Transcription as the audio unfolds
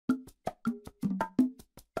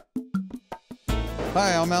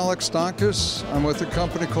Hi, I'm Alex Donkus. I'm with a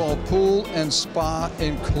company called Pool and Spa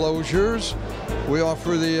Enclosures. We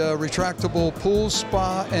offer the retractable pool,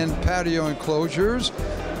 spa, and patio enclosures.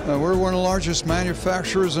 We're one of the largest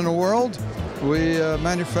manufacturers in the world. We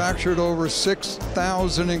manufactured over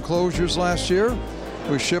 6,000 enclosures last year.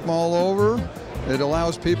 We ship them all over. It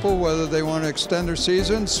allows people, whether they want to extend their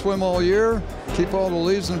season, swim all year, keep all the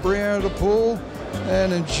leaves and debris out of the pool,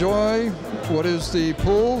 and enjoy what is the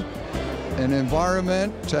pool, an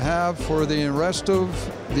environment to have for the rest of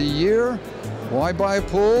the year. Why buy a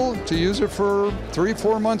pool? To use it for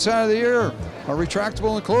 3-4 months out of the year. Our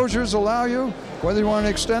retractable enclosures allow you, whether you want to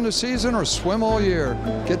extend the season or swim all year.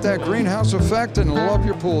 Get that greenhouse effect and love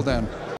your pool then.